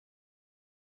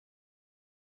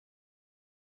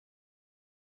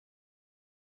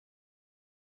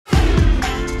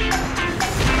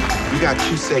got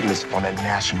 2 segments on a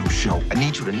national show. I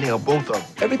need you to nail both of them.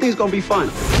 Everything's gonna be fun.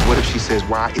 What if she says,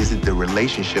 why isn't the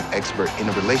relationship expert in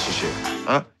a relationship?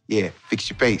 Huh? Yeah, fix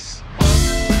your face.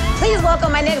 Please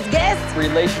welcome my next guest.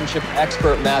 Relationship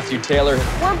expert Matthew Taylor.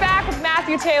 We're back with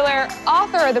Matthew Taylor,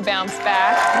 author of The Bounce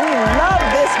Back. We love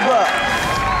this book.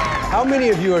 How many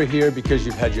of you are here because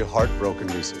you've had your heart broken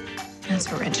recently?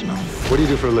 That's original. What do you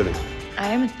do for a living? I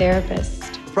am a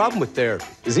therapist. The problem with therapy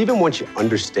is even once you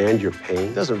understand your pain,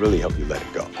 it doesn't really help you let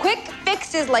it go. Quick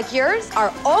fixes like yours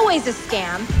are always a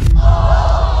scam.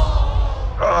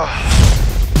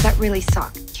 That really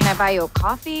sucked. Can I buy you a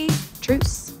coffee?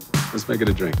 Truce? Let's make it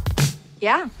a drink.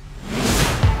 Yeah.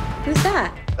 Who's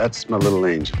that? That's my little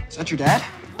angel. Is that your dad?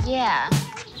 Yeah.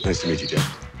 Nice to meet you,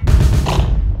 Jeff.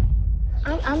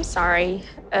 I'm sorry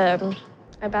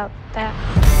about that.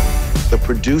 The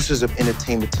producers of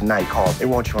Entertainment Tonight called. They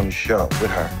want you on the show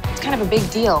with her. It's kind of a big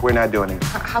deal. We're not doing it.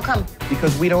 How come?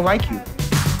 Because we don't like you.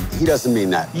 He doesn't mean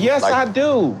that. Yes, I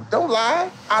do. Don't lie.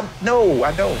 No,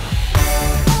 I don't.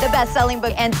 The best-selling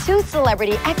book and 2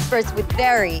 celebrity experts with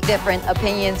very different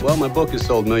opinions. Well, my book has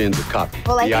sold millions of copies.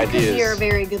 Well, I the think idea because is, you're a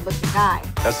very good-looking guy.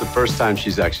 that's the first time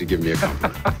she's actually given me a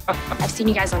compliment. I've seen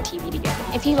you guys on TV together.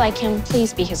 If you like him,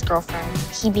 please be his girlfriend.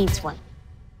 He needs one.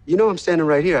 You know I'm standing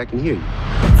right here. I can hear you.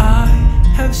 I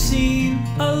have seen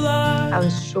a lot. I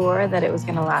was sure that it was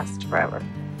gonna last forever.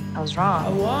 I was I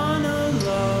wrong. wanna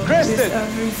love Kristin! with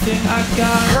everything I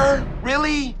got. Her?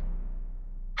 Really?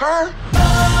 Her?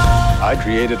 I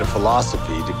created a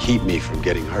philosophy to keep me from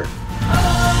getting hurt.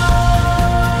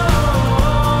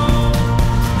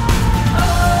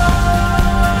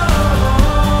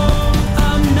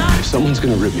 If someone's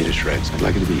gonna rip me to shreds, I'd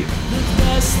like it to be you. The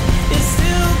best is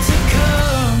still to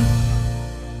come.